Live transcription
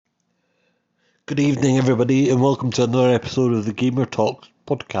Good evening, everybody, and welcome to another episode of the Gamer Talk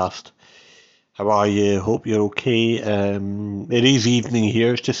podcast. How are you? Hope you're okay. It is evening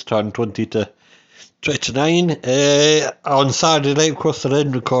here. It's just turned 20 to 29. On Saturday night, of course, I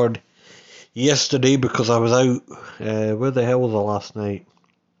didn't record yesterday because I was out. Where the hell was I last night?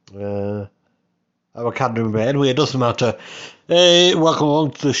 I can't remember. Anyway, it doesn't matter. Welcome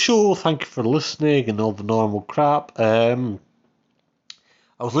along to the show. Thank you for listening and all the normal crap. I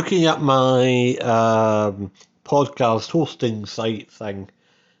was looking at my podcast hosting site thing,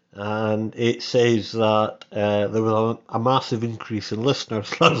 and it says that there was a massive increase in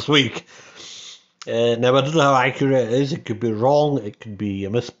listeners last week. Now, I don't know how accurate it is. It could be wrong, it could be a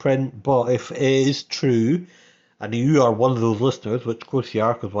misprint, but if it is true, and you are one of those listeners, which of course you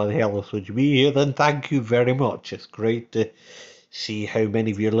are, because why the hell else would you be here, then thank you very much. It's great to see how many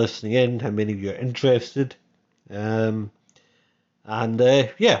of you are listening in, how many of you are interested. Yeah,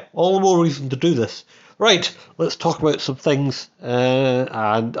 all the more reason to do this. Right, let's talk about some things.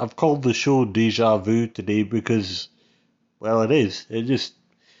 And I've called the show Deja Vu today because, well, it is.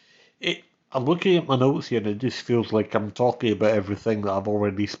 It. I'm looking at my notes here and it just feels like I'm talking about everything that I've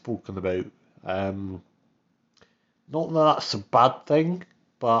already spoken about. Um, Not that that's a bad thing,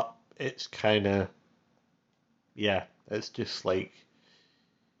 but it's kind of, yeah, it's just like,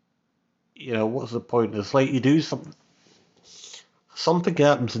 what's the point? It's like you do something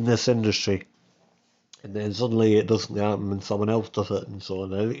happens in this industry and then suddenly it doesn't happen and someone else does it and so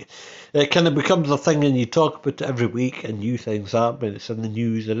on. It kind of becomes a thing and you talk about it every week and new things happen and it's in the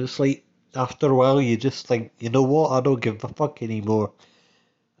news and it's like after a while you just think, you know what, I don't give a fuck anymore.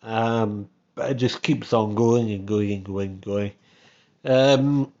 But it just keeps on going and going and going and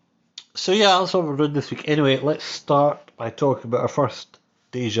going. So yeah, that's what we're doing this week. Anyway, let's start by talking about our first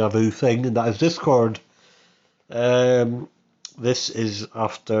deja vu thing, and that is Discord. Um, this is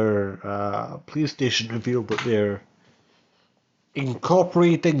after PlayStation revealed that they're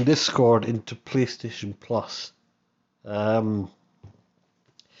incorporating Discord into PlayStation Plus.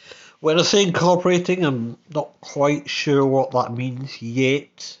 When I say incorporating, I'm not quite sure what that means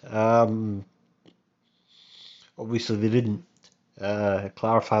yet. Obviously, they didn't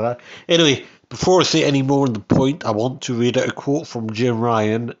clarify that. Anyway, before I say any more on the point, I want to read out a quote from Jim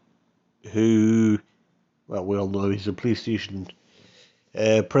Ryan, who, well, we all know he's a PlayStation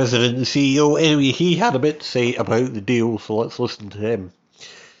president and CEO. Anyway, he had a bit to say about the deal, so let's listen to him.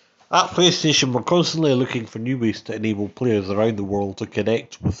 At PlayStation, we're constantly looking for new ways to enable players around the world to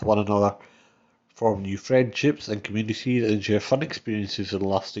connect with one another, form new friendships and communities, and share fun experiences and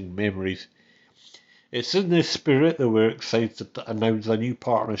lasting memories. It's in this spirit that we're excited to announce a new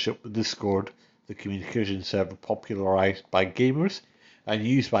partnership with Discord, the communication server popularised by gamers and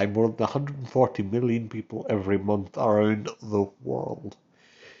used by more than 140 million people every month around the world.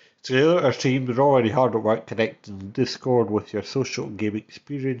 Together, our teams are already hard at work connecting Discord with your social gaming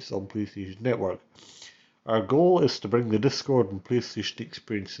experience on PlayStation Network. Our goal is to bring the Discord and PlayStation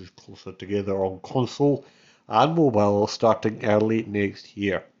experiences closer together on console and mobile starting early next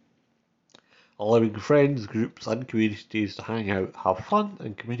year, allowing friends, groups and communities to hang out, have fun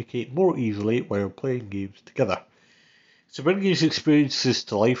and communicate more easily while playing games together. To bring these experiences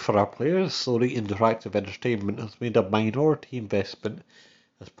to life for our players, Sony Interactive Entertainment has made a minority investment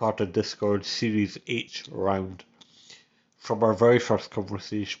as part of Discord's Series H round. From our very first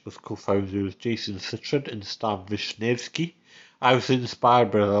conversation with co-founders Jason Citrin and Stan Wisniewski, I was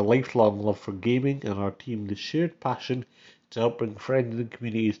inspired by their lifelong love for gaming and our team's shared passion to help bring friends and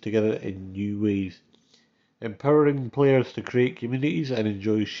communities together in new ways. Empowering players to create communities and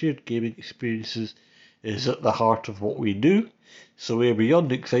enjoy shared gaming experiences is at the heart of what we do, so we are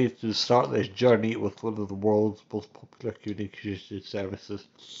beyond excited to start this journey with one of the world's most popular communication services.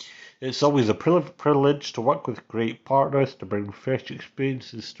 It's always a privilege to work with great partners to bring fresh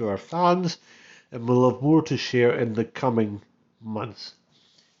experiences to our fans, and we'll have more to share in the coming months.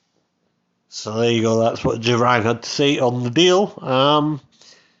 So there you go, that's what Jim Ryan had to say on the deal.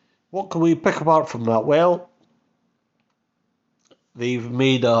 What can we pick apart from that? Well, they've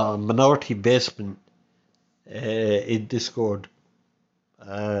made a minority investment in Discord.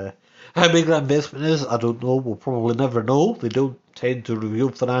 How big that investment is, I don't know. We'll probably never know. They don't tend to reveal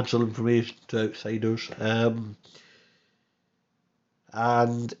financial information to outsiders. And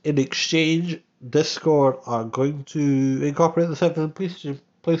in exchange, Discord are going to incorporate the service in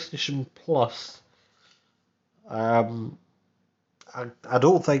PlayStation Plus. I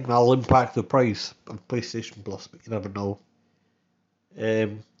don't think that'll impact the price of PlayStation Plus, but you never know.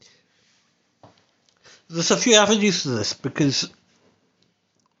 There's a few avenues to this because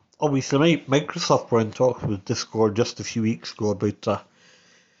obviously Microsoft were in talks with Discord just a few weeks ago about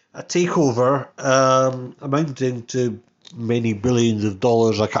a takeover amounting to many billions of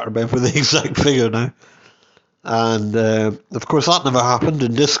dollars. I can't remember the exact figure now. And of course, that never happened.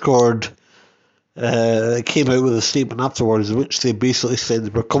 And Discord came out with a statement afterwards, in which they basically said they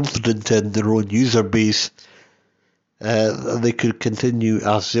were confident in their own user base, that they could continue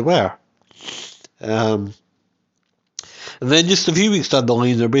as they were. And then just a few weeks down the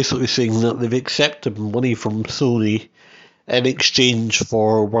line, they're basically saying that they've accepted money from Sony in exchange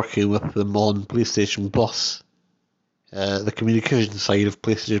for working with them on PlayStation Plus, the communication side of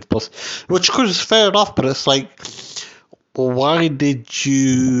PlayStation Plus, which of course is fair enough, but it's like, well, why did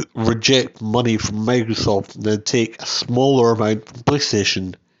you reject money from Microsoft and then take a smaller amount from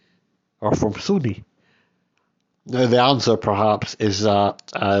PlayStation or from Sony? Now, the answer perhaps is that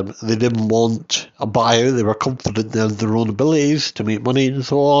they didn't want a buyout. They were confident in their own abilities to make money and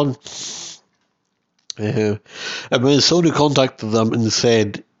so on. And when Sony contacted them and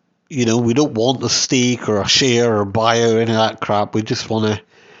said, we don't want a stake or a share or buyout or any of that crap, we just want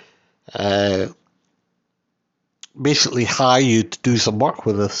to basically hire you to do some work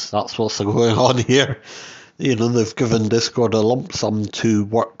with us. That's what's going on here. They've given Discord a lump sum to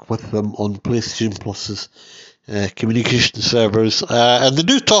work with them on PlayStation Plus's communication servers. And they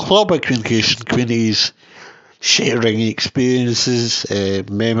do talk a lot about communication, communities, sharing experiences,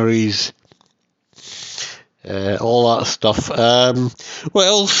 memories, all that stuff. What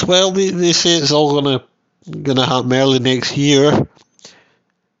else? Well, they say it's all gonna happen early next year.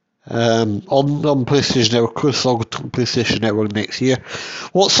 On PlayStation Network, of course, it's all going to PlayStation Network next year.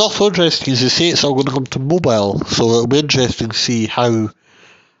 What's also interesting is they say it's all going to come to mobile, so it'll be interesting to see how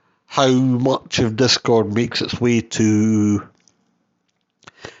much of Discord makes its way to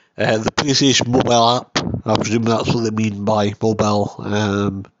the PlayStation mobile app. I presume that's what they mean by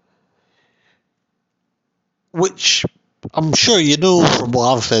mobile, which I'm sure from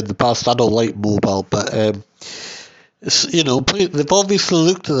what I've said in the past, I don't like mobile, but they've obviously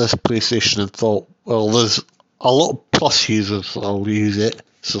looked at this PlayStation and thought, well, there's a lot of Plus users that'll use it,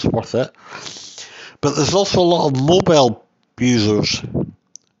 so it's worth it. But there's also a lot of mobile users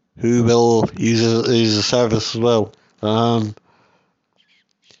who will use the service as well.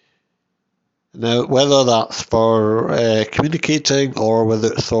 Now, whether that's for communicating or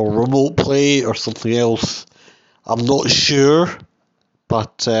whether it's for remote play or something else, I'm not sure.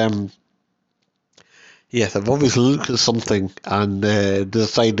 But yes, I've obviously looked at something and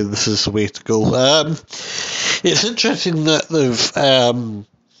decided this is the way to go. It's interesting that that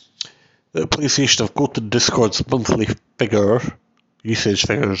PlayStation have quoted Discord's monthly usage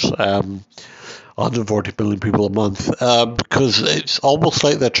figures, 140 million people a month, because it's almost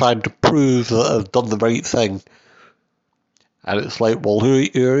like they're trying to prove that they've done the right thing. And it's like, well, who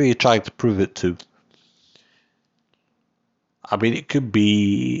are you trying to prove it to? I mean, it could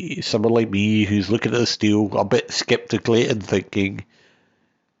be someone like me who's looking at this deal a bit skeptically and thinking,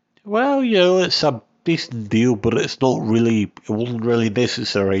 well, it's a decent deal, but it wasn't really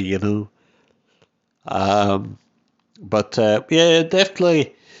necessary, But yeah,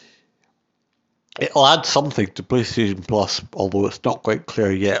 definitely, it'll add something to PlayStation Plus, although it's not quite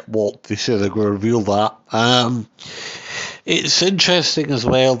clear yet what they say they're going to reveal that. It's interesting as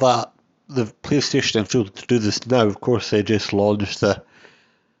well that the PlayStation have chosen to do this now. Of course, they just launched the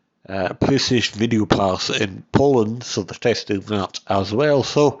PlayStation Video Pass in Poland, so they're testing that as well.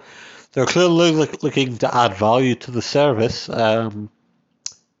 So they're clearly looking to add value to the service. PlayStation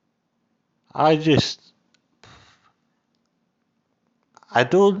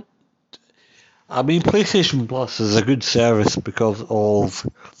Plus is a good service because of,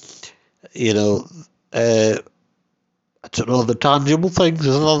 I don't know, the tangible things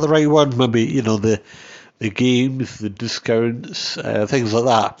is not the right word. Maybe, the games, the discounts, things like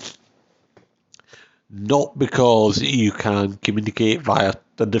that. Not because you can communicate via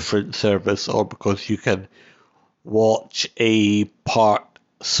a different service or because you can watch a part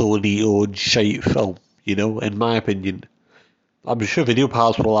Sony-owned shite film, in my opinion. I'm sure Video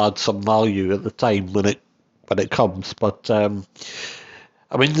Pass will add some value at the time when it comes, but there's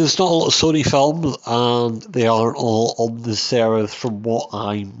not a lot of Sony films, and they aren't all on the service from what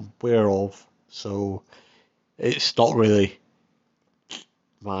I'm aware of, so it's not really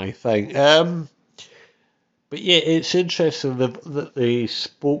my thing. But yeah, it's interesting that they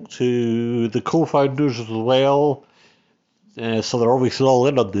spoke to the co-founders as well, so they're obviously all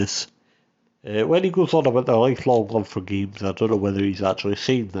in on this. When he goes on about their lifelong love for games, I don't know whether he's actually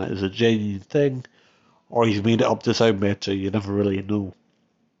saying that as a genuine thing, or he's made it up to sound better. You never really know.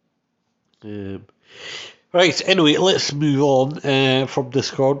 Right, anyway, let's move on from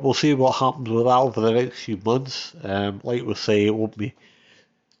Discord. We'll see what happens with that over the next few months. Like we say, it won't be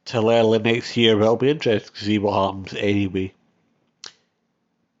till early next year, but it'll be interesting to see what happens anyway.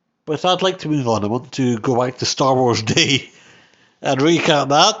 But I'd like to move on. I want to go back to Star Wars Day and recap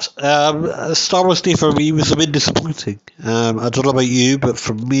that. Star Wars Day for me was a bit disappointing. I don't know about you, but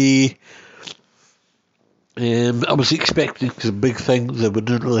for me, I was expecting some big things that we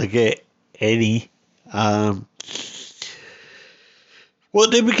didn't really get any. What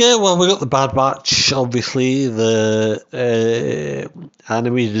did we get? Well, we got the Bad Batch, obviously, the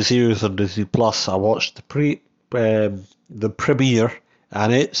animated series on Disney Plus. I watched the premiere,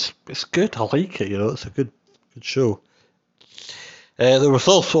 and it's good. I like it. It's a good show. There was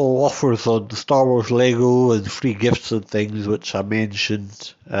also offers on the Star Wars Lego and free gifts and things, which I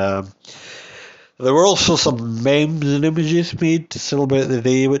mentioned. There were also some memes and images made to celebrate the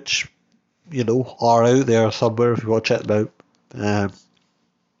day, which are out there somewhere if you want to check them out.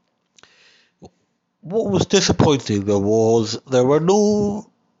 What was disappointing though was there were no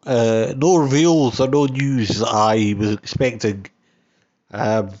reveals or no news that I was expecting.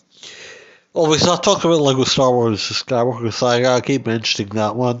 Obviously, I talked about Lego Star Wars Skywalker Saga. I keep mentioning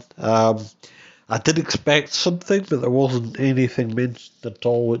that one. I did expect something, but there wasn't anything mentioned at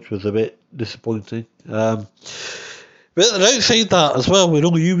all, which was a bit disappointing. But outside that as well, we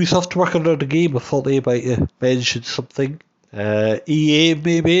know Ubisoft working on the game. I thought they might have mentioned something. EA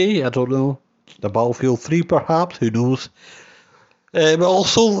maybe, I don't know. The Battlefield 3 perhaps, who knows. But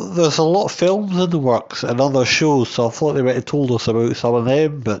also there's a lot of films in the works and other shows, so I thought they might have told us about some of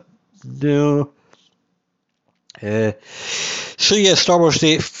them, but no. So yeah, Star Wars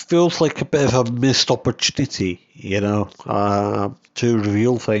Day feels like a bit of a missed opportunity, to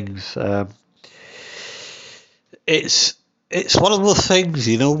reveal things. It's one of those things,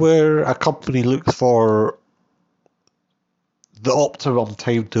 where a company looks for the optimum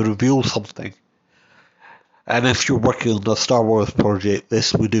time to reveal something. And if you're working on a Star Wars project,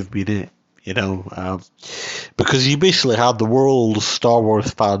 this would have been it, because you basically had the world's Star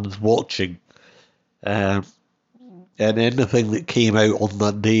Wars fans watching, and anything that came out on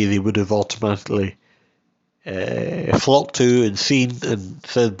that day, they would have automatically flocked to and seen and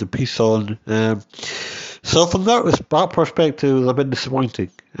said the piece on. So from that perspective, it was a bit disappointing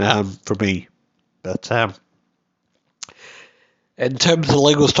for me, but. In terms of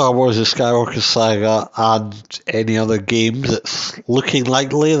Lego Star Wars The Skywalker Saga and any other games, it's looking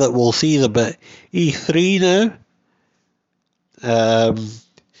likely that we'll see them at E3 now.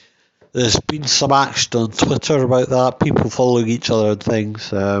 There's been some action on Twitter about that, people following each other and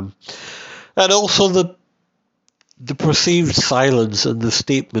things. And also the perceived silence in the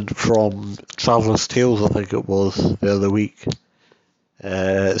statement from Traveller's Tales, I think it was, the other week,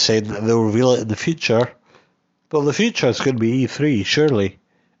 saying that they'll reveal it in the future. Well, the future is going to be E3, surely.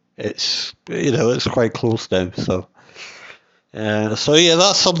 It's quite close now, so. So yeah,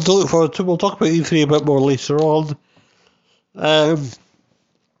 that's something to look forward to. We'll talk about E3 a bit more later on. But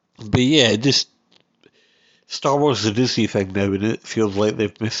yeah, just Star Wars is a Disney thing now, and it feels like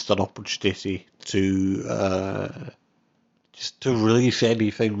they've missed an opportunity to just to release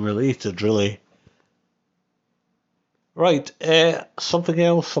anything related, really. Right, something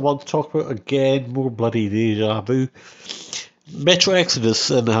else I want to talk about again, more bloody deja vu. Metro Exodus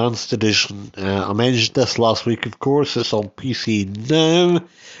Enhanced Edition. I mentioned this last week, of course. It's on PC now.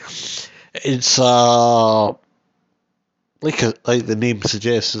 It's like the name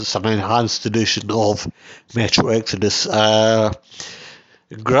suggests, it's an enhanced edition of Metro Exodus.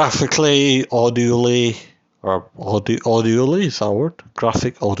 Graphically, audioly, or audioly, is that a word?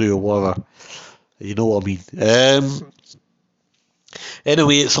 Graphic, audio, whatever. You know what I mean.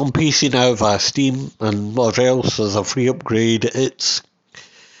 Anyway, it's on PC now via Steam and whatever else as a free upgrade. It's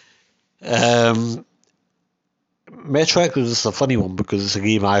Metro Exodus is a funny one because it's a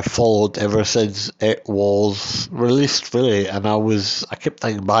game I followed ever since it was released, really, and I kept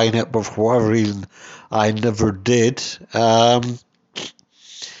thinking buying it, but for whatever reason I never did. It's an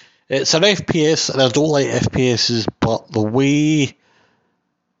FPS, and I don't like FPSs, but the way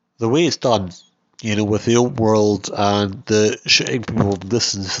it's done, with the open world and the shooting people from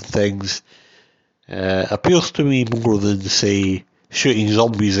distance and things, appeals to me more than, say, shooting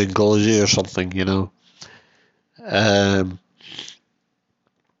zombies in Call of Duty or something,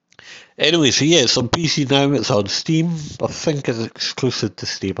 Anyway, so yeah, it's on PC now, it's on Steam. I think it's exclusive to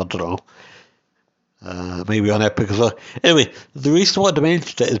Steam, I don't know. Maybe on Epic as well. Anyway, the reason I wanted to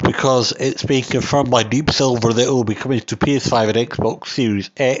mention it is because it's being confirmed by Deep Silver that it will be coming to PS5 and Xbox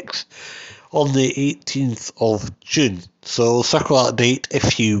Series X on the 18th of June. So circle that date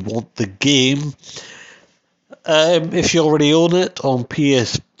if you want the game. If you already own it on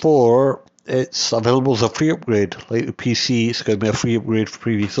PS4, it's available as a free upgrade. Like the PC, it's going to be a free upgrade for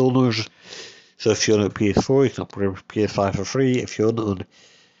previous owners. So if you own a PS4, you can upgrade to PS5 for free. If you own it on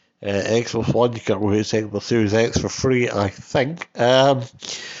Xbox One, you can upgrade to Xbox Series X for free, I think.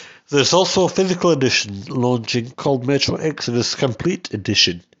 There's also a physical edition launching called Metro Exodus Complete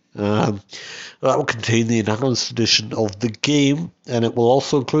Edition. That will contain the enhanced edition of the game, and it will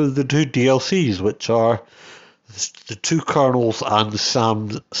also include the 2 DLCs, which are the 2 Kernels and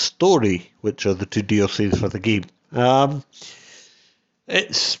Sam's Story, which are the 2 DLCs for the game.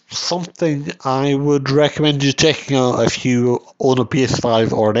 It's something I would recommend you checking out if you own a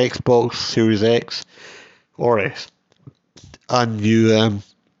PS5 or an Xbox Series X or S, and you're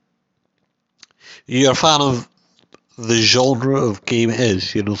a fan of the genre of game it is,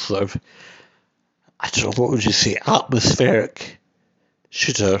 sort of, I don't know, what would you say, atmospheric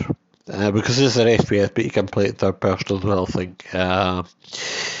shooter, because it's an FPS, but you can play it third person as well, I think.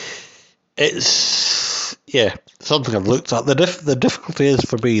 It's, something I've looked at. The difficulty is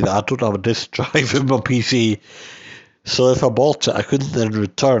for me that I don't have a disk drive in my PC, so if I bought it, I couldn't then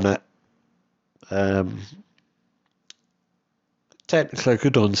return it. Technically I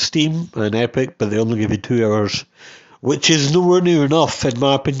could on Steam and Epic, but they only give you 2 hours, which is nowhere near enough, in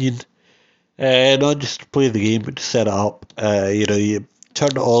my opinion. Not just to play the game, but to set it up. You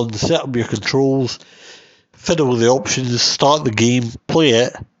turn it on, set up your controls, fiddle with the options, start the game, play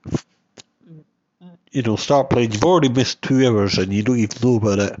it. Start playing. You've already missed 2 hours and you don't even know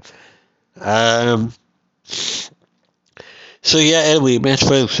about it. Anyway,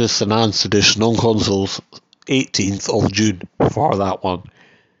 Metro Exodus Enhanced Edition on consoles, 18th of June for that one.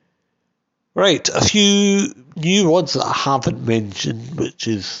 Right, a few new ones that I haven't mentioned, which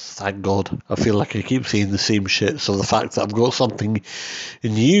is, thank God, I feel like I keep saying the same shit, so the fact that I've got something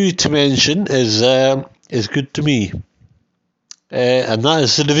new to mention is good to me. And that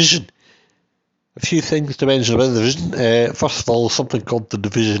is The Division. A few things to mention about The Division. First of all, something called The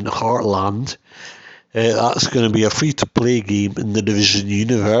Division Heartland. That's going to be a free-to-play game in the Division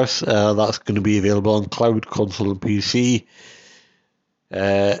universe. That's going to be available on cloud, console, and PC.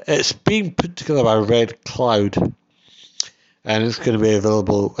 It's being put together by Red Cloud, and it's going to be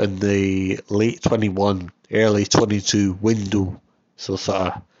available in the late 21, early 22 window. So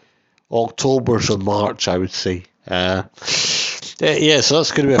sort of October to March, I would say. So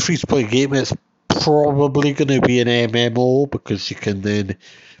that's going to be a free-to-play game. It's probably going to be an MMO, because you can then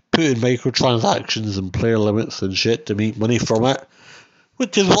put in microtransactions and player limits and shit to make money from it,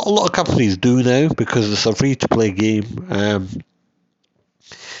 which is what a lot of companies do now, because it's a free-to-play game.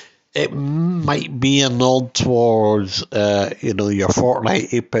 It might be a nod towards, your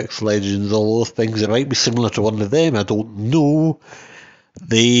Fortnite, Apex Legends, all those things. It might be similar to one of them. I don't know.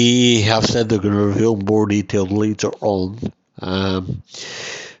 They have said they're going to reveal more detail later on.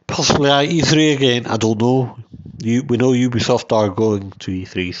 Possibly at E3 again. I don't know. We know Ubisoft are going to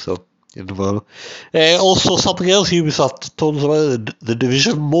E3, so you know. Also, something else Ubisoft told us about, the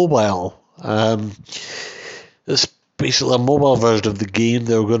Division Mobile. It's basically a mobile version of the game.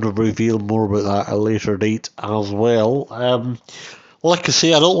 They're going to reveal more about that at a later date as well. Like I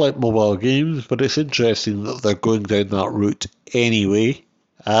say, I don't like mobile games, but it's interesting that they're going down that route anyway.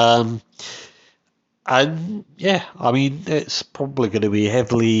 It's probably going to be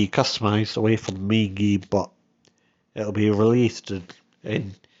heavily customized away from the main game, but it'll be released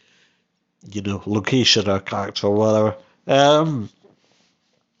in location or character or whatever.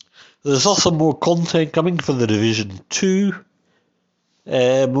 There's also more content coming for The Division 2.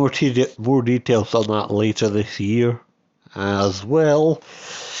 More details on that later this year as well.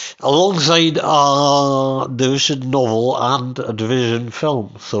 Alongside a Division novel and a Division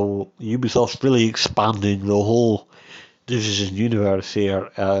film. So Ubisoft's really expanding the whole Division universe here.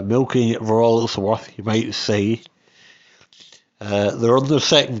 Milking it for all it's worth, you might say. They're on their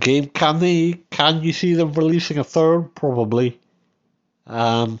second game. Can you see them releasing a third? Probably.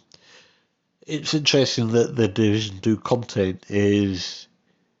 It's interesting that the Division 2 content is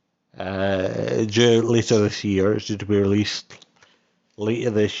later this year. It's due to be released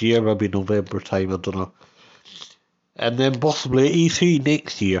later this year, maybe November time, I don't know. And then possibly at E3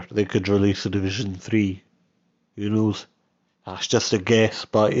 next year, they could release the Division 3. Who knows? That's just a guess,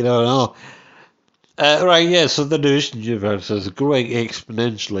 but you don't know. So the Division universe is growing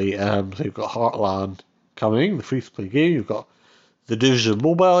exponentially. So you've got Heartland coming, the free-to-play game. You've got the Division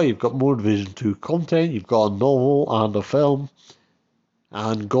Mobile, you've got more Division 2 content, you've got a novel and a film,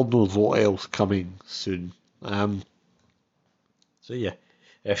 and God knows what else coming soon. If you're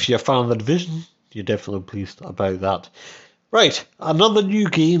a fan of The Division, you're definitely pleased about that. Right, another new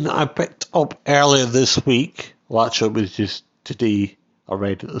game that I picked up earlier this week, well actually it was just today, I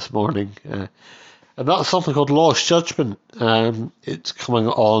read it this morning. And that's something called Lost Judgment. It's coming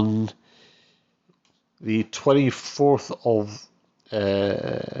on the 24th of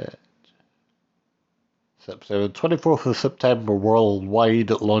September. 24th of September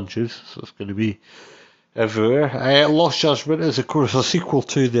worldwide it launches, so it's going to be everywhere. Lost Judgment is, of course, a sequel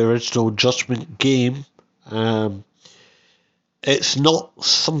to the original Judgment game. It's not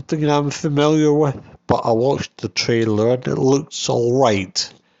something I'm familiar with, but I watched the trailer and it looks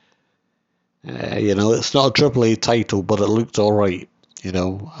alright. It's not a AAA title, but it looked alright,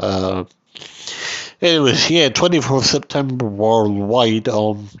 Anyways, 24th September worldwide.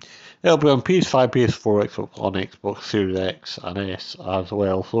 It'll be on PS5, PS4, Xbox One, Xbox Series X and S as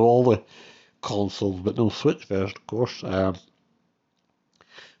well. So all the consoles, but no Switch version, of course. But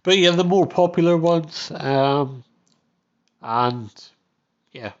yeah, the more popular ones. And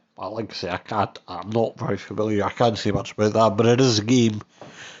yeah, well, like I say, I'm not very familiar. I can't say much about that, but it is a game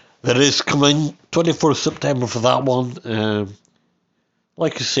that is coming 24th September for that one.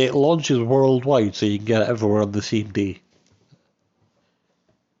 Like I say, it launches worldwide, so you can get it everywhere on the same day.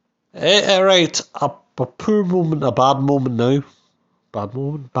 Right, a poor moment, a bad moment now. Bad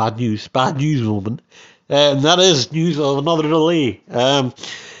moment? Bad news moment. And that is news of another delay.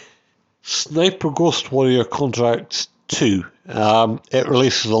 Sniper Ghost Warrior Contracts 2. It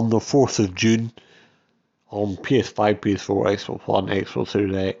releases on the 4th of June on PS5, PS4, Xbox One, Xbox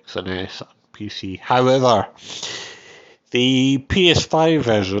Series X and S and PC. However, the PS5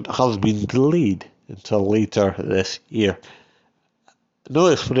 version has been delayed until later this year. No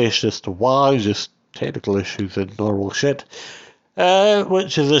explanation as to why, just technical issues and normal shit.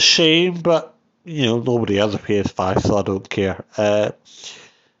 Which is a shame, but nobody has a PS5, so I don't care.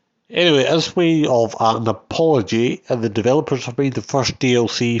 Anyway, as way of an apology, the developers have made the first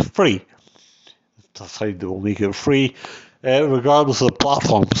DLC free. Decided they will make it free, regardless of the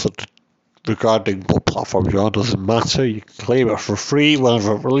platforms. Regarding what platform you're on, doesn't matter. You can claim it for free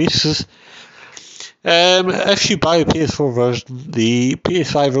whenever it releases. If you buy a PS4 version, the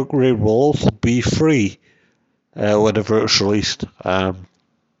PS5 upgrade will also be free whenever it's released.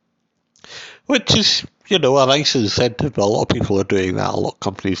 Which is, a nice incentive. A lot of people are doing that. A lot of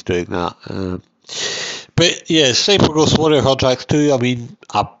companies doing that. But yeah, Sniper Ghost Warrior Contracts 2. I mean,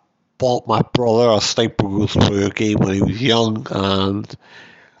 I bought my brother a Sniper Ghost Warrior game when he was young, and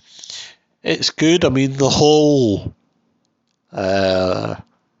it's good. I mean, the whole the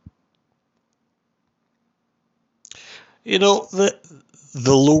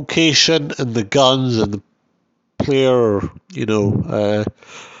location and the guns and the player,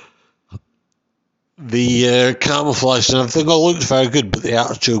 the camouflage and everything all looked very good, but the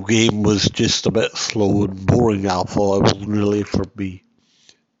actual game was just a bit slow and boring. I thought it wasn't really for me.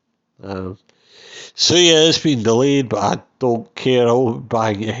 So yeah, it's been delayed, but I don't care. I won't be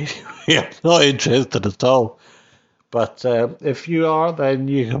buying it anyway. I'm not interested at all. But if you are, then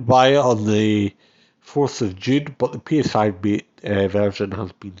you can buy it on the 4th of June, but the PS5 version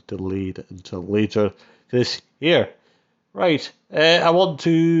has been delayed until later this year. Right, I want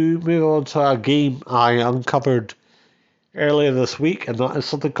to move on to a game I uncovered earlier this week, and that is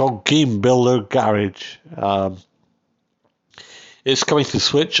something called Game Builder Garage. It's coming to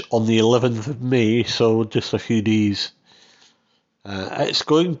Switch on the 11th of May, so just a few days. It's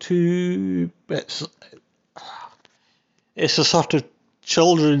a sort of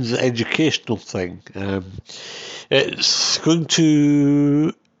children's educational thing. It's going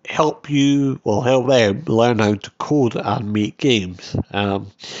to help them learn how to code and make games.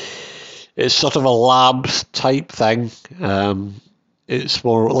 It's sort of a labs type thing. It's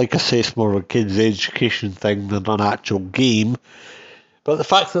more, like I say, it's more of a kids' education thing than an actual game. But the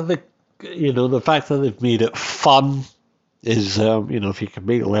fact that they've made it fun is, if you can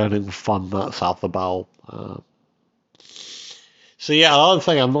make learning fun, that's half the battle. So yeah, another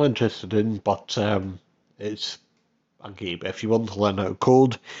thing I'm not interested in, but it's a game. If you want to learn how to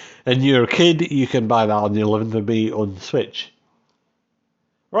code and you're a kid, you can buy that on the 11th of May on Switch.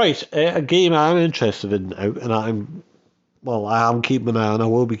 Right, a game I'm interested in now, and I am keeping an eye on, I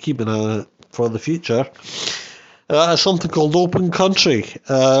will be keeping an eye on it for the future. Something called Open Country.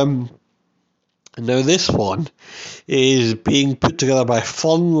 Now this one is being put together by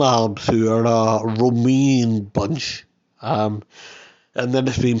Fun Labs, who are a Romanian bunch. And then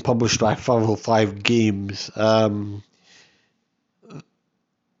it's been published by 505 Games.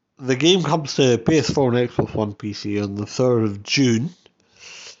 The game comes to PS4 and Xbox One PC on the 3rd of June.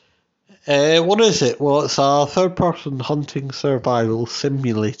 What is it? Well, it's a third-person hunting survival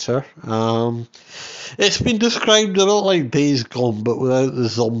simulator. It's been described a lot like Days Gone, but without the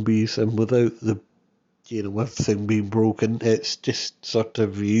zombies and without the, everything being broken. It's just sort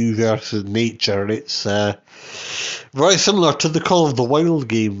of you versus nature. It's very similar to the Call of the Wild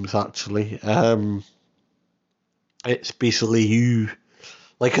games, actually. It's basically you,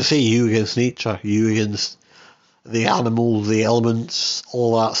 like I say, you against nature, you against the animals, the elements,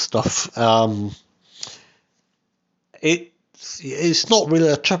 all that stuff. It's not really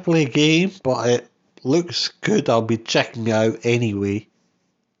a AAA game, but it looks good. I'll be checking it out anyway.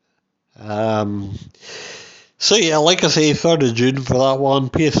 So yeah, like I say, 3rd of June for that one,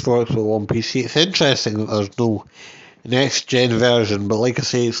 PS4, Xbox One, PC. It's interesting that there's no next gen version, but like I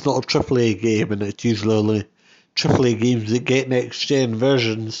say, it's not a AAA game, and it's usually only AAA games that get next gen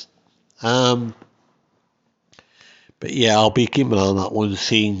versions. But yeah, I'll be keeping an eye on that one,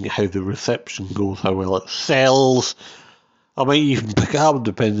 seeing how the reception goes, how well it sells. I might even pick it up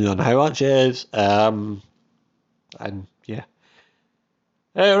depending on how much it is. And yeah.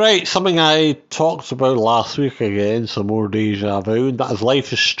 Right, something I talked about last week again, some more deja vu, and that is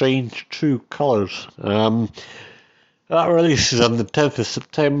Life is Strange True Colours. That releases on the 10th of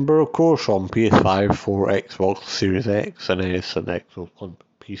September, of course, on PS5 for Xbox Series X and S and Xbox One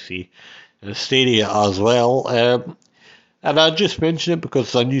PC and Stadia as well. And I just mentioned it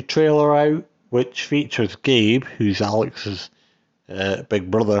because there's a new trailer out which features Gabe, who's Alex's big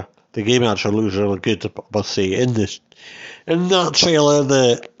brother. The game actually looks really good, I must say. In that trailer,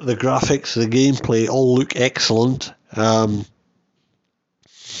 the graphics, the gameplay all look excellent.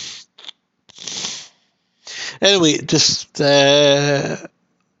 Anyway, just one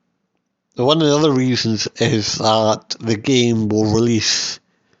of the other reasons is that the game will release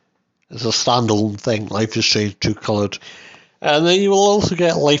as a standalone thing, Life is Strange True Coloured. And then you will also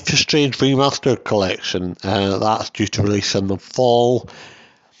get Life is Strange Remastered Collection. That's due to release in the fall.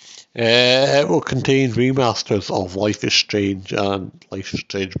 It will contain remasters of Life is Strange and Life is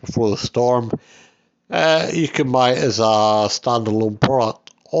Strange Before the Storm. You can buy it as a standalone product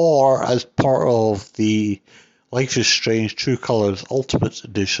or as part of the Life is Strange True Colours Ultimate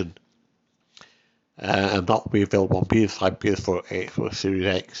Edition. And that will be available on PS5, PS4, Xbox Series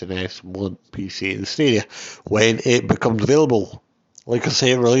X and S, One, PC and Stadia when it becomes available. Like I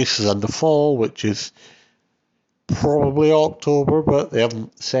say, it releases in the fall, which is probably October, but they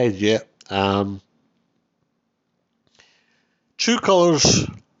haven't said yet. True Colours,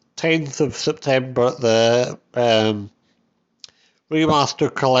 10th of September. The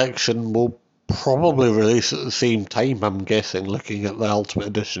Remaster Collection will probably release at the same time, I'm guessing, looking at the Ultimate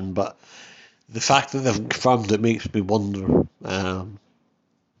Edition, but the fact that they haven't confirmed it makes me wonder. But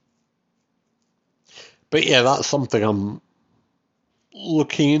yeah, that's something I'm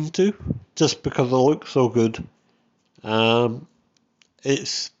looking into, just because it looks so good.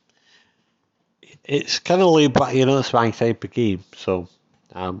 It's kind of laid back, it's my type of game, so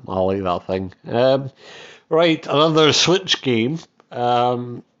I like that thing. Right, another Switch game,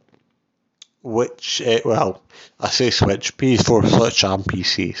 which, I say Switch, PS4, Switch and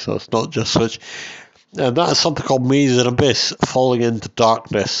PC, so it's not just Switch. And that is something called Maze and Abyss, Falling into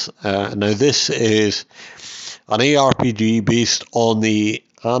Darkness. Now this is an ARPG based on the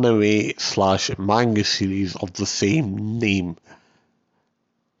anime/manga series of the same name.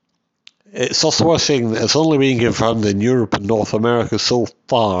 It's also worth saying that it's only been confirmed in Europe and North America so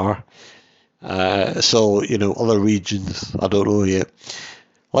far. So, other regions, I don't know yet.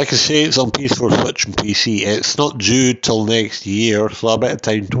 Like I say, it's on PS4, Switch and PC. It's not due till next year, so a bit of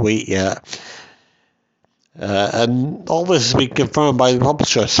time to wait yet. And all this has been confirmed by the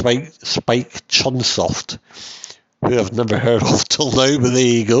publisher, Spike Chunsoft, who I've never heard of till now, but there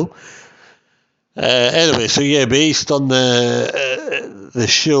you go. Anyway, so yeah, based on the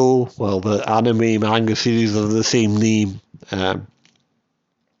show, the anime manga series of the same name.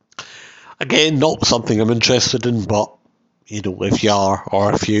 Again, not something I'm interested in, but if you are,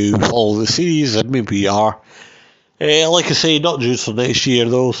 or if you follow the series, then maybe you are. Like I say, not due till next year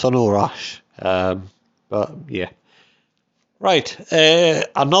though, so no rush. But yeah. Right,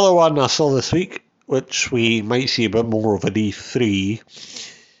 another one I saw this week, which we might see a bit more of an E3.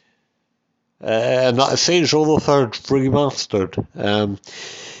 And that is Saints Row the Third Remastered.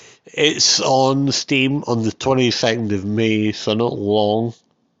 It's on Steam on the 22nd of May, so not long.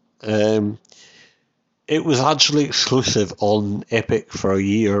 It was actually exclusive on Epic for a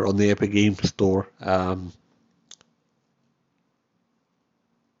year on the Epic Games Store.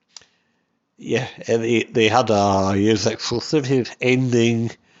 They had a year's exclusivity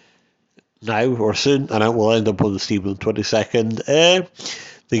ending now or soon, and it will end up on the Steam on the 22nd.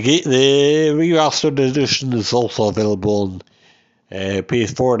 The remastered edition is also available on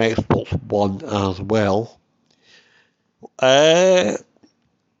PS4 and Xbox One as well.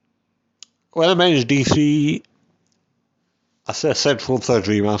 when I mentioned D3, I said From Third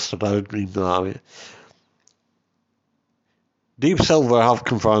Remastered, I would mean that. Deep Silver have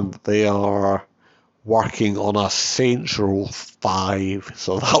confirmed that they are working on a Saints Row 5,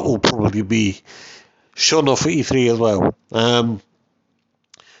 so that will probably be shown off at E3 as well.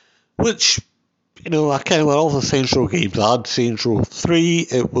 Which, I kind of went off the Saints Row games. I had Saints Row 3,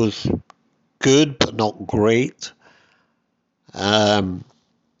 it was good but not great. And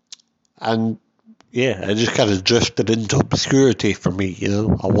yeah, it just kind of drifted into obscurity for me,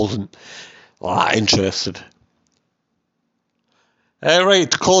 I wasn't that interested. Right,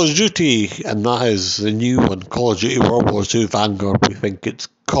 Call of Duty, and that is the new one, Call of Duty World War II Vanguard, we think it's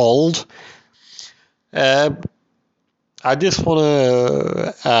called. I just want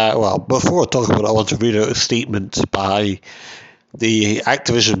to, before I talk about it, I want to read out a statement by the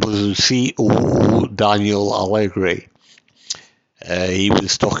Activision Blizzard CEO, Daniel Allegri. He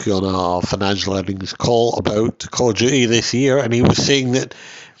was talking on a financial earnings call about Call of Duty this year, and he was saying that,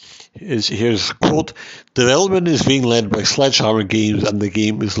 here's a quote, development is being led by Sledgehammer Games, and the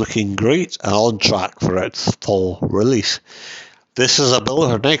game is looking great and on track for its fall release. This is a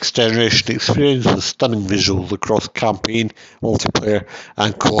build our next generation experience with stunning visuals across campaign, multiplayer,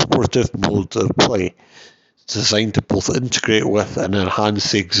 and cooperative modes of play. It's designed to both integrate with and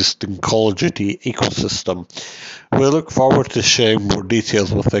enhance the existing Call of Duty ecosystem. We look forward to sharing more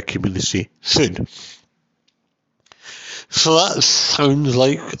details with the community soon. So that sounds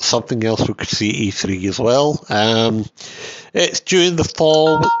like something else we could see at E3 as well. It's due in the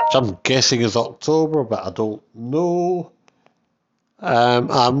fall, which I'm guessing is October, but I don't know.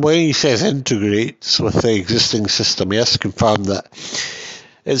 And when he says integrates with the existing system, he has to confirm that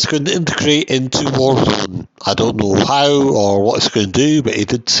it's going to integrate into Warzone. I don't know how or what it's going to do, but he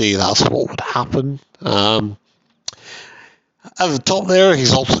did say that's what would happen. At the top there,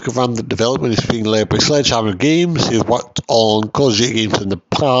 he's also confirmed that development is being led by Sledgehammer Games, who've worked on Call of Duty games in the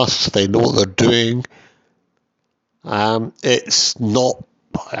past. They know what they're doing. It's not,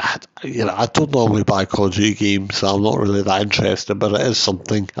 I don't normally buy Call of Duty games, so I'm not really that interested, but it is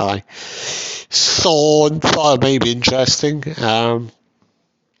something I saw and thought it might be interesting.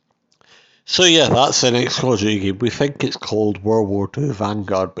 So yeah, that's the next Call of Duty game. We think it's called World War II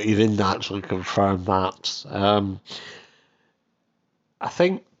Vanguard, but he didn't actually confirm that. I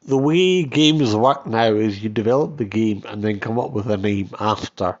think the way games work now is you develop the game and then come up with a name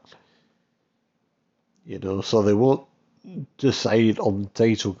after. So they won't decide on the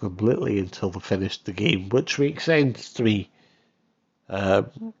title completely until they finish the game, which makes sense to me. But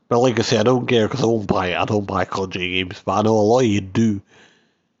like I say, I don't care because I won't buy it. I don't buy Call of Duty games, but I know a lot of you do.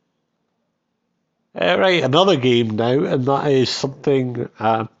 Right, another game now, and that is something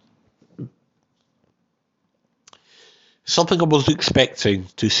I was expecting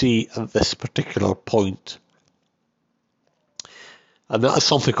to see at this particular point. And that is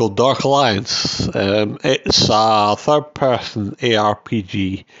something called Dark Alliance. It's a third-person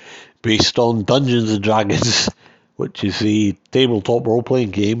ARPG based on Dungeons & Dragons, which is the tabletop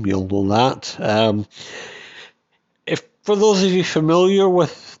role-playing game, you'll know that. If for those of you familiar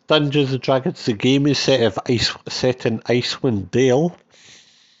with Dungeons & Dragons, the game is set in Icewind Dale.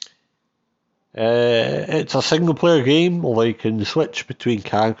 It's a single-player game, although you can switch between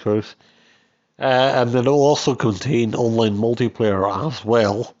characters. And it will also contain online multiplayer as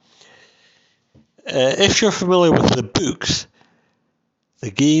well. If you're familiar with the books, the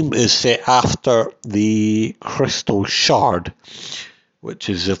game is set after the Crystal Shard, which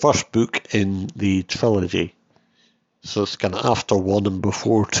is the first book in the trilogy. So it's kind of after 1 and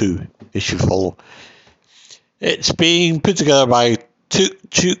before 2, if you follow. It's being put together by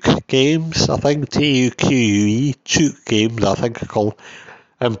Tuque Games, I think, Tuque, Tuque Games, I think they're called,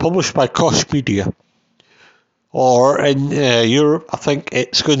 and published by Koch Media. Or in Europe, I think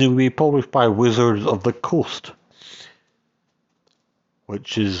it's going to be published by Wizards of the Coast,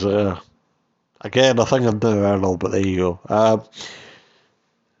 which is, again, a thing I've never heard of, but there you go.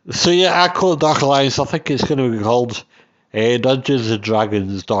 So yeah, I call it Dark Alliance. I think it's going to be called Dungeons &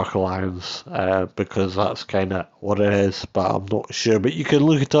 Dragons Dark Alliance, because that's kind of what it is, but I'm not sure. But you can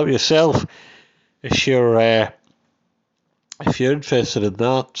look it up yourself if you're interested in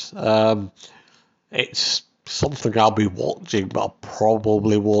that. It's something I'll be watching, but I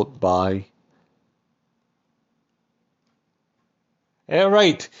probably won't buy.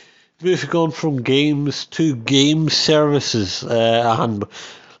 Right, moving on from games to game services, and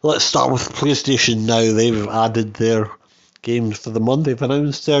let's start with PlayStation Now. They've added their games for the month. They've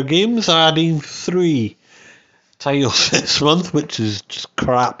announced their games, adding 3 titles this month, which is just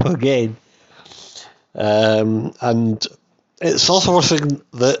crap again. And it's also worth saying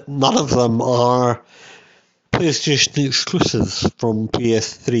that none of them are PlayStation exclusives from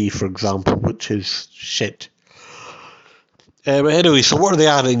PS3, for example, which is shit. But anyway, so what are they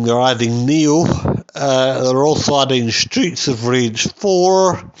adding? They're adding Neo. They're also adding Streets of Rage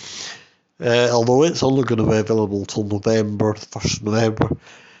 4, although it's only going to be available till November, 1st of November.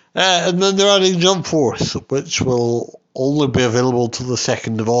 And then they're adding Jump Force, which will only be available till the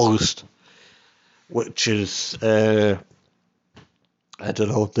 2nd of August, which is, I don't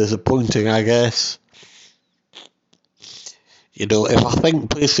know, disappointing, I guess. You know, if I think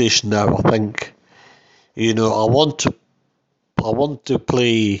PlayStation now, I think, you know, I want to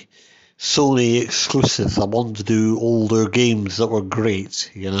play Sony exclusives. I want to do older games that were great,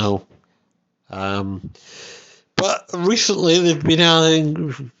 you know. But recently they've been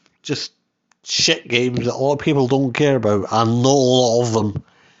adding just shit games that a lot of people don't care about, and not a lot of them.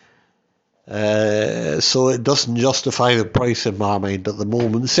 So it doesn't justify the price in my mind at the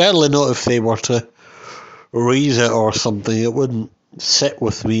moment. Certainly not if they were to raise it or something. It wouldn't sit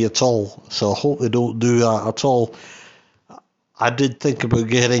with me at all. So I hope they don't do that at all. I did think about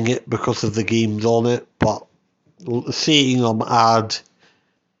getting it because of the games on it, but seeing them add,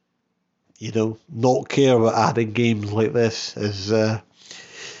 you know, not care about adding games like this is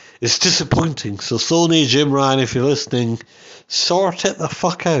it's disappointing. So Sony, Jim Ryan, if you're listening, sort it the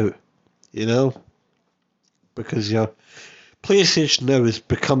fuck out, you know, because your PlayStation now is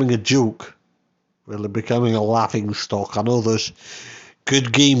becoming a joke, really becoming a laughing stock. I know there's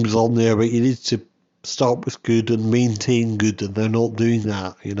good games on there, but you need to start with good and maintain good, and they're not doing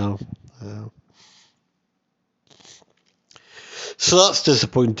that, you know. So that's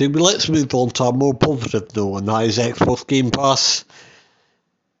disappointing, but let's move on to a more positive note, and that is Xbox Game Pass.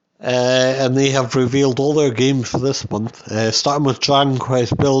 And they have revealed all their games for this month, starting with Dragon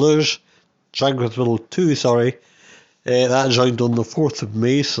Quest Builder 2, sorry. That joined on the 4th of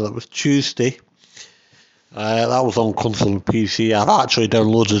May, so that was Tuesday. That was on console and PC. I've actually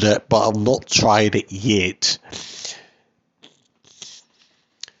downloaded it, but I've not tried it yet.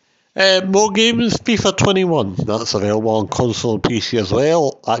 More games, FIFA 21. That's available on console and PC as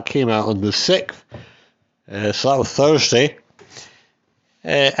well. That came out on the 6th. So that was Thursday.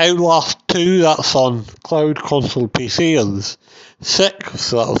 Outlast 2, that's on cloud, console, PC on the 6th.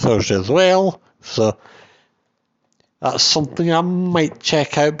 So that was Thursday as well. So that's something I might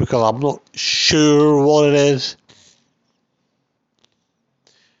check out because I'm not sure what it is.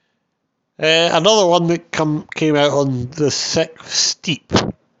 Another one that came out on the 6th, Steep.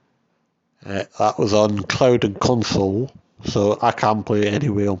 That was on cloud and console, so I can't play it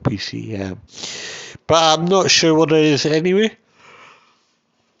anyway on PC. But I'm not sure what it is anyway.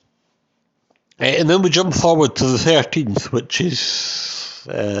 And then we jump forward to the 13th, which is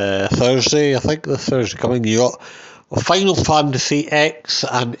Thursday, I think, the Thursday coming. You got Final Fantasy X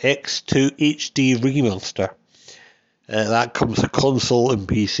and X2 HD Remaster. That comes to console and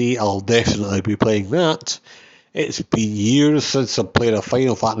PC. I'll definitely be playing that. It's been years since I played a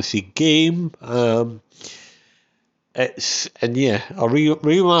Final Fantasy game. Remasters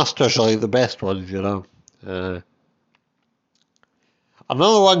are like the best ones, you know.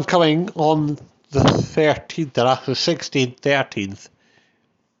 Another one coming on the 13th, or after 16th, 13th.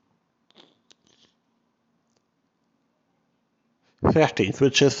 13th,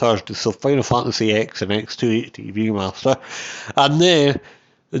 which is Thursday, so Final Fantasy X and X2 HD Remaster. And then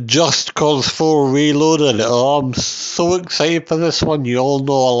Just Cause 4 Reloaded. Oh, I'm so excited for this one. You all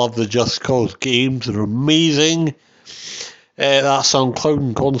know I love the Just Cause games. They're amazing. That's on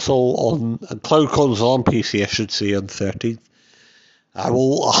cloud console on PC, I should say, on 13th. I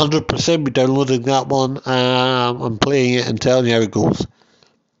will 100% be downloading that one. I'm playing it and telling you how it goes.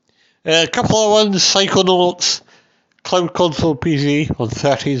 A couple of ones, Psychonauts, cloud console PC on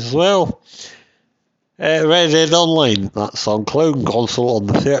 13th as well. Red Dead Online, that's on cloud console on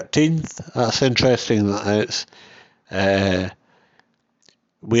the 13th. That's interesting that it's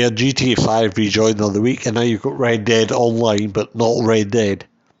we had GTA 5 rejoined the other week, and now you've got Red Dead Online, but not Red Dead.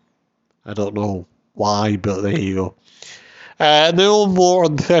 I don't know why, but there you go. No more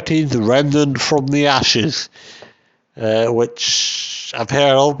on the 13th, Remnant from the Ashes, which I've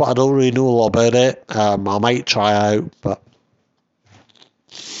heard of, but I don't really know a lot about it. I might try out, but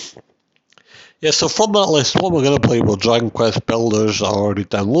yeah, so from that list, what we're going to play with Dragon Quest Builders are already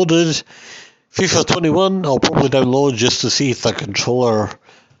downloaded. FIFA 21, I'll probably download just to see if the controller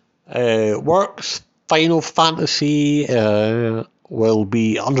works. Final Fantasy will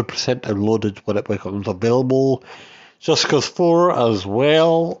be 100% downloaded when it becomes available. Just Cause 4 as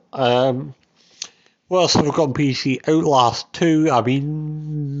well. What else have we got on PC? Outlast 2,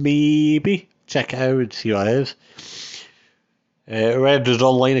 maybe. Check it out and see what it is. Red Dead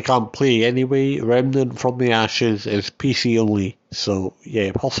Online I can't play anyway. Remnant from the Ashes is PC only, so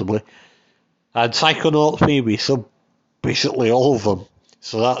yeah, possibly. And Psychonauts maybe, so basically all of them.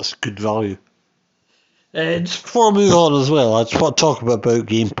 So that's good value. Just before I move on as well, I just want to talk about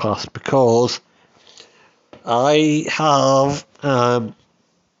Game Pass because I have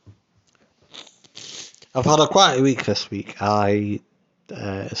I've had a quiet week this week. I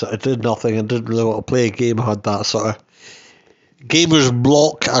sort of did nothing. I didn't really want to play a game. I had that sort of gamer's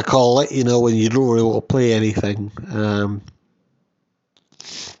block, I call it, when you don't really want to play anything.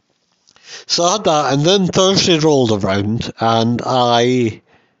 So I had that, and then Thursday rolled around, and I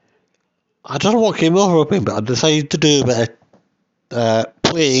don't know what came over me, but I decided to do a bit of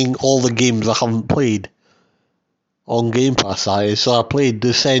playing all the games I haven't played on Game Pass. So I played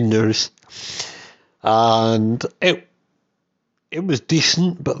Descenders, and it was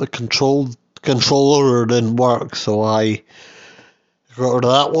decent, but the controller didn't work, so I got rid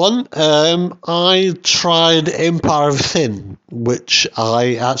of that one. I tried Empire of Sin, which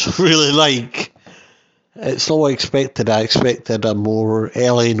I actually really like. It's not what I expected. I expected a more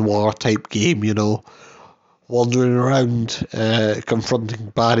LA Noire type game, wandering around,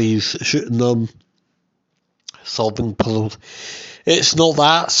 confronting baddies, shooting them, solving puzzles. It's not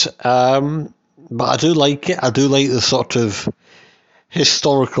that, but I do like it. I do like the sort of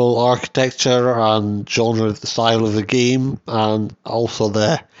historical architecture and genre, the style of the game, and also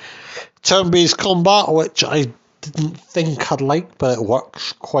the turn-based combat, which I didn't think I'd like, but it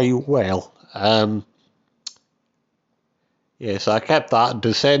works quite well. So I kept that.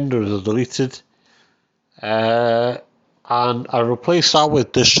 Descenders are deleted, and I replaced that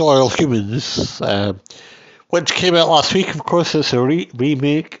with Destroy All Humans, which came out last week. Of course, it's a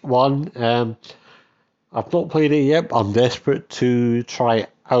remake one. I've not played it yet, but I'm desperate to try it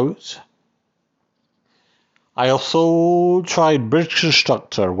out. I also tried Bridge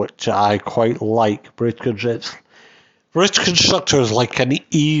Constructor, which I quite like. Bridge Constructor is like an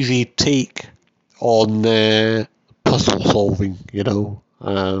easy take on puzzle solving,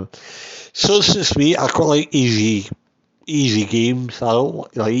 So it's just me. I quite like easy games. I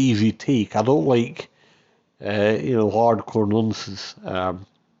don't like easy take. I don't like hardcore nonsense.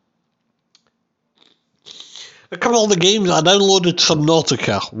 A couple of the games, I downloaded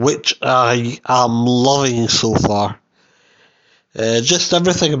Subnautica, which I am loving so far. Just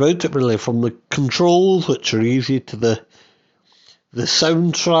everything about it, really, from the controls, which are easy, to the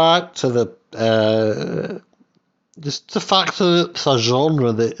soundtrack, to the just the fact that it's a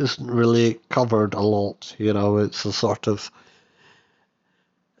genre that isn't really covered a lot. It's a sort of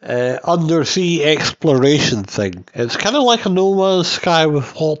undersea exploration thing. It's kind of like a No Man's Sky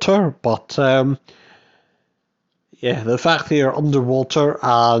with water, but the fact that you're underwater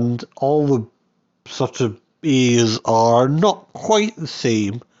and all the sort of areas are not quite the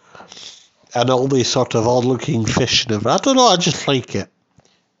same, and all these sort of odd-looking fish and everything. I don't know, I just like it.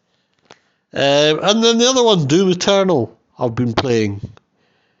 And then the other one, Doom Eternal, I've been playing,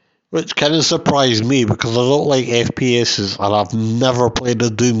 which kind of surprised me because I don't like FPSs and I've never played a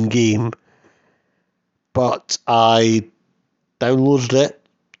Doom game. But I downloaded it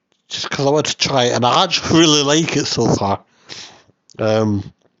just because I wanted to try it, and I actually really like it so far. I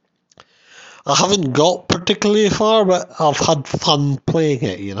haven't got particularly far, but I've had fun playing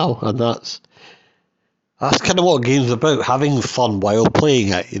it, and that's kind of what a game's about, having fun while playing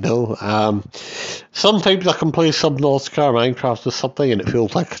it, Sometimes I can play Subnautica or Minecraft or something and it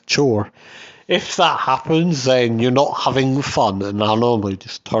feels like a chore. If that happens, then you're not having fun, and I normally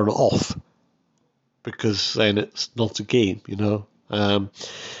just turn it off, because then it's not a game,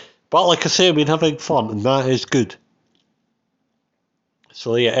 But like I say, I've been having fun, and that is good.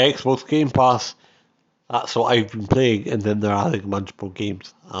 So yeah, Xbox Game Pass, that's what I've been playing, and then they're adding multiple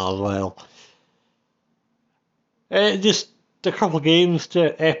games as well. Just a couple of games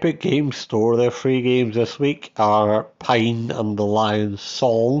to Epic Games Store. Their free games this week are Pine and the Lion's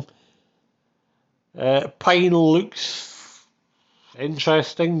Song. Pine looks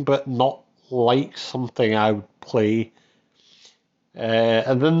interesting, but not like something I would play.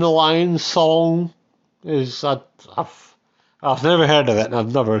 And then the Lion's Song is I've never heard of it and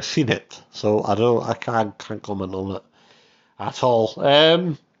I've never seen it, so I can't comment on it at all.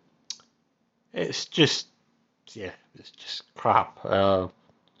 It's just crap. By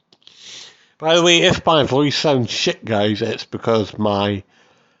the way, if my voice sounds shit, guys, it's because my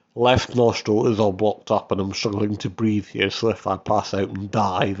left nostril is all blocked up and I'm struggling to breathe here, so if I pass out and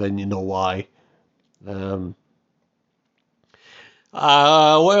die, then you know why. What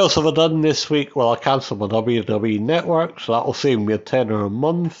else have I done this week? Well, I cancelled my WWE Network, so that'll save me a tenner a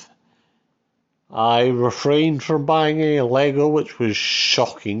month. I refrained from buying any Lego, which was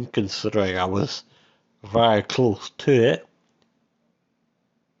shocking considering I was very close to it.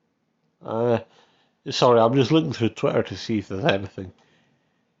 Sorry, I'm just looking through Twitter to see if there's anything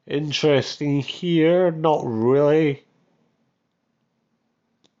interesting here. Not really.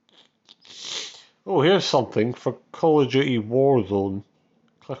 Oh, here's something for Call of Duty Warzone.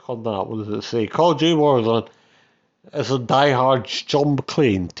 Click on that. What does it say? Call of Duty Warzone is a diehard John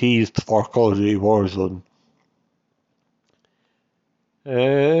McClane teased for Call of Duty Warzone.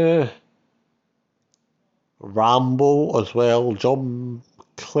 Rambo as well. John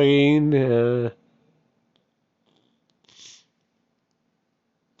McClane.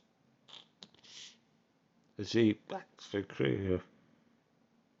 Is he back to creative?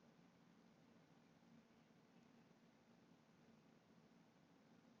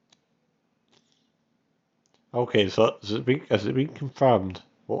 Okay, so has it been confirmed?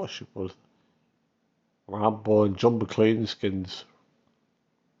 What was Rambo and John McClane skins?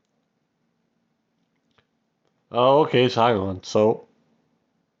 Oh, okay, so hang on. So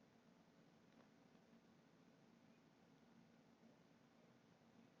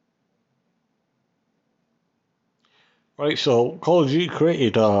right, so Call of Duty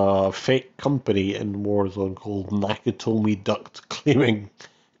created a fake company in Warzone called Nakatomi Duct Cleaning.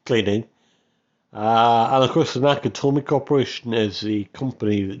 And of course, the Nakatomi Corporation is the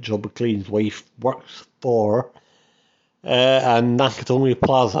company that John McClane's wife works for. And Nakatomi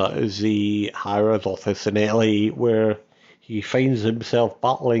Plaza is the high-rise office in LA where he finds himself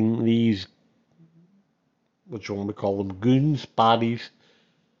battling these, what do you want to call them, goons, baddies.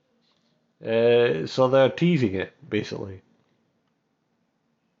 So they're teasing it, basically.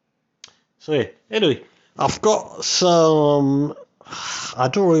 So yeah, anyway, I've got some, I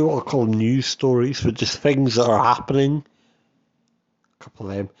don't really want to call them news stories, but just things that are happening. A couple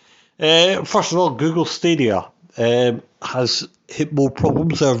of them. First of all, Google Stadia has hit more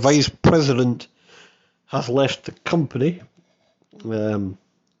problems. Their vice president has left the company.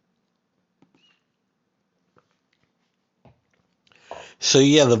 So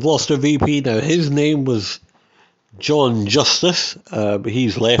yeah, they've lost their VP now. His name was John Justice, but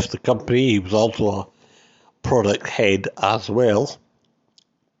he's left the company. He was also a product head as well.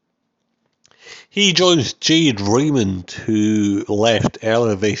 He joins Jade Raymond, who left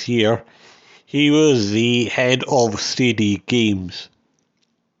earlier this year. He was the head of Stadia Games.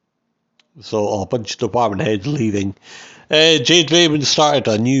 So a bunch of department heads leaving. Jade Raymond started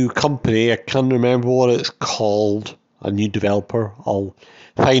a new company. I can't remember what it's called. A new developer. I'll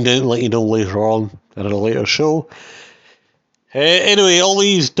find out and let you know later on in a later show. Anyway, all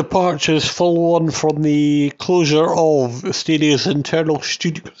these departures follow on from the closure of Stadia's internal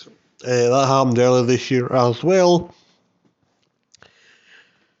studios. That happened earlier this year as well.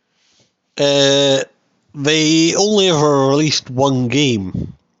 They only ever released one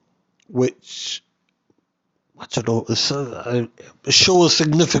game, which, I don't know, show a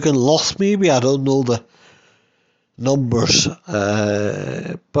significant loss maybe. I don't know the numbers,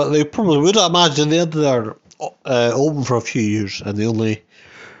 but they probably would. I imagine they're open for a few years and they only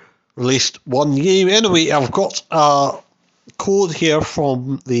released one game. Anyway, I've got a quote here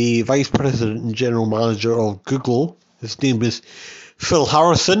from the Vice President and General Manager of Google. His name is Phil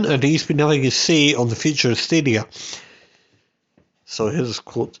Harrison, and he's been having a say on the future of Stadia. So here's his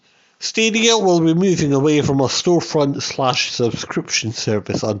quote. Stadia will be moving away from a storefront/subscription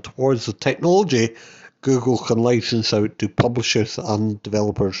service and towards the technology Google can license out to publishers and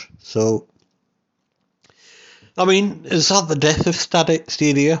developers. So, I mean, is that the death of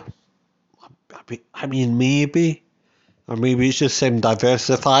Stadia? I mean, maybe. Or maybe it's just them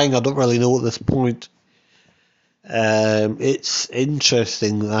diversifying. I don't really know at this point. It's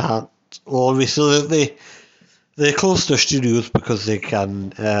interesting that, well, obviously they close their studios because they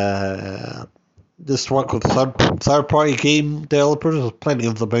can just work with third party game developers. There's plenty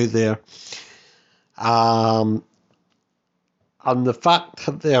of them out there. And the fact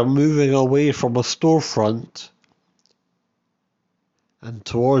that they are moving away from a storefront and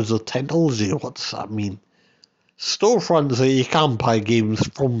towards the technology, what does that mean? Storefronts that you can buy games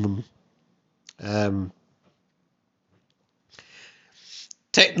from them.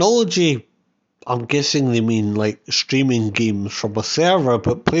 Technology, I'm guessing they mean like streaming games from a server,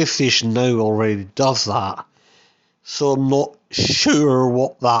 but PlayStation Now already does that. So I'm not sure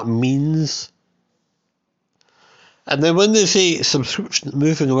what that means. And then when they say subscription,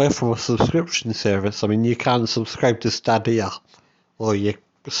 moving away from a subscription service, I mean, you can subscribe to Stadia, or you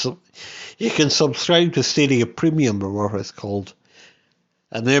can subscribe to Stadia Premium, or whatever it's called.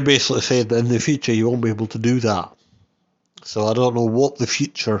 And they're basically saying that in the future you won't be able to do that. So I don't know what the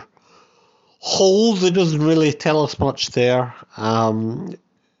future hold, it doesn't really tell us much there.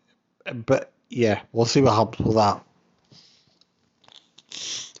 But yeah, we'll see what happens with that.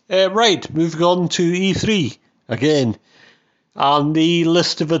 Right, moving on to E3 again. And the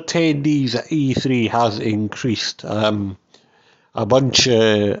list of attendees at E3 has increased. A bunch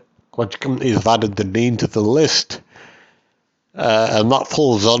of companies have added their name to the list. And that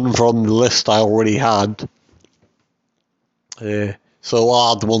follows on from the list I already had. So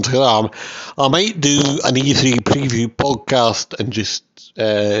I'll add them onto that. I might do an E3 preview podcast and just,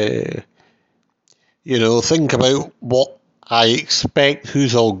 think about what I expect,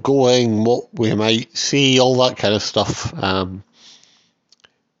 who's all going, what we might see, all that kind of stuff.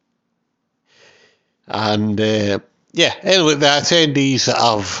 Anyway, the attendees that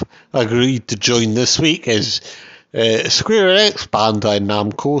have agreed to join this week is Square Enix, Bandai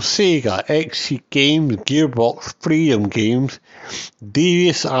Namco, Sega, XSEEK Games, Gearbox, Freedom Games,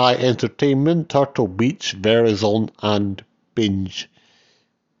 Devious Eye Entertainment, Turtle Beach, Verizon, and Binge.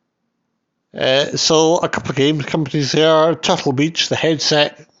 So a couple of games companies there. Turtle Beach, the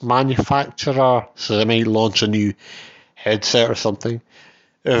headset manufacturer, so they might launch a new headset or something.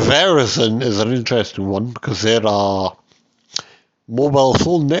 Verizon is an interesting one because they're a mobile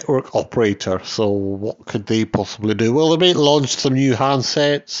phone network operator. So what could they possibly do? Well, they might launch some new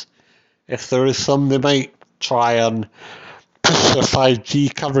handsets. If there is some, they might try and push their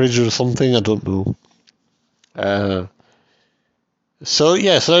 5G coverage or something. I don't know. So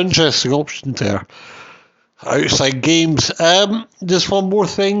yes, an interesting option there. Outside games. Just one more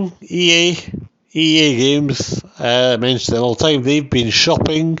thing. EA Games. I mentioned them all the time. They've been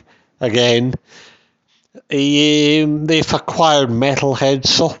shopping again. They've acquired Metalhead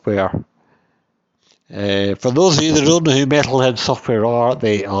Software. For those of you that don't know who Metalhead Software are,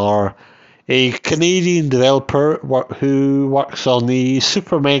 they are a Canadian developer who works on the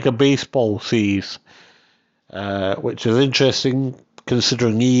Super Mega Baseball series, which is interesting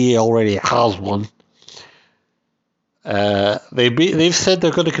considering EA already has one. They've said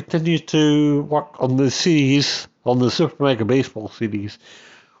they're going to continue to work on the series, on the Super Mega Baseball series,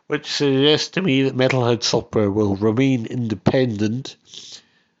 which suggests to me that Metalhead Software will remain independent,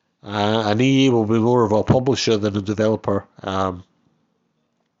 and EA will be more of a publisher than a developer,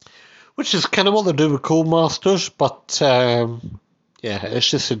 which is kind of what they're doing with Codemasters, but it's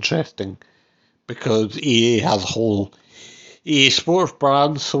just interesting because EA has a whole EA Sports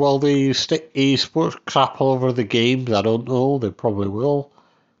brand, so will they stick EA Sports crap all over the games? I don't know, they probably will.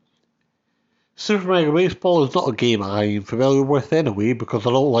 Super Mega Baseball is not a game I'm familiar with anyway because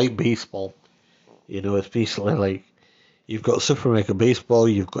I don't like baseball. It's basically like you've got Super Mega Baseball,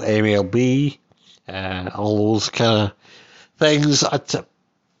 you've got MLB, all those kind of things. I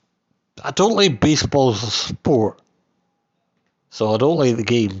don't like baseball as a sport, so I don't like the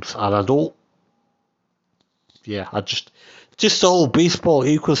games, and I don't. Yeah, I just all baseball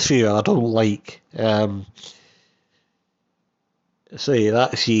ecosphere I don't like. So yeah,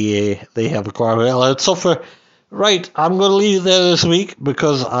 that's EA. They have acquired Metalhead Software. Right, I'm going to leave it there this week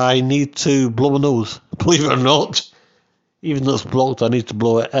because I need to blow my nose. Believe it or not, even though it's blocked, I need to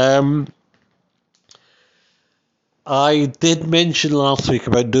blow it. I did mention last week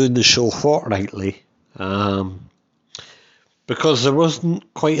about doing the show fortnightly, because there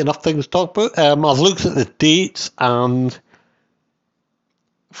wasn't quite enough things to talk about. I've looked at the dates and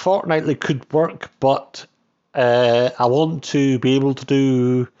fortnightly could work, but I want to be able to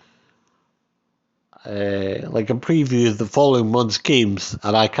do like a preview of the following month's games,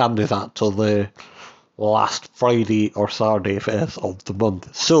 and I can't do that till the last Friday or Saturday if it is of the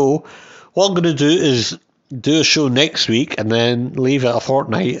month. So what I'm going to do is do a show next week and then leave it a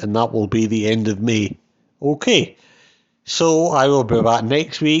fortnight, and that will be the end of May. Okay, so I will be back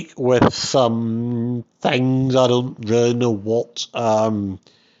next week with some things. I don't really know what. I'll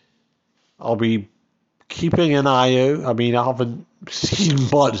be keeping an eye out. I mean, I haven't seen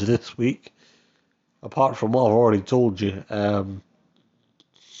much this week, apart from what I've already told you.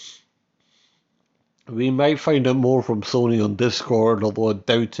 We might find out more from Sony on Discord, although I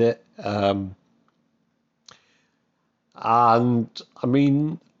doubt it. And I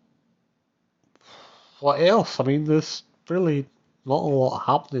mean, what else? I mean, there's really not a lot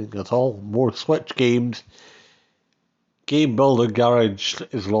happening at all. More Switch games. Game Builder Garage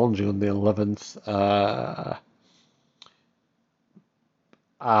is launching on the 11th.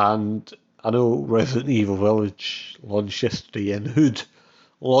 And I know Resident Evil Village launched yesterday, and Hood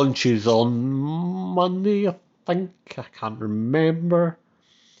launches on Monday, I think. I can't remember.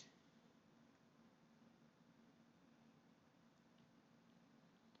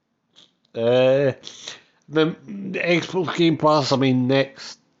 The Xbox Game Pass, I mean,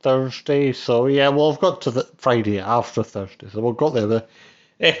 next Thursday. So yeah, well, I've got to the Friday after Thursday, so we've got there. The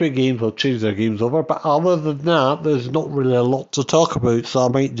Epic Games will change their games over, but other than that, there's not really a lot to talk about. So I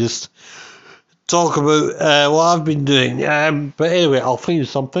might just talk about what I've been doing. But anyway, I'll find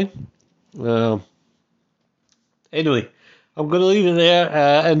something. Anyway, I'm going to leave it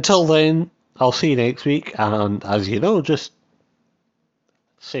there. Until then, I'll see you next week. And as you know, just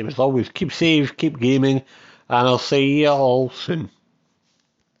same as always, keep safe, keep gaming, and I'll see you all soon.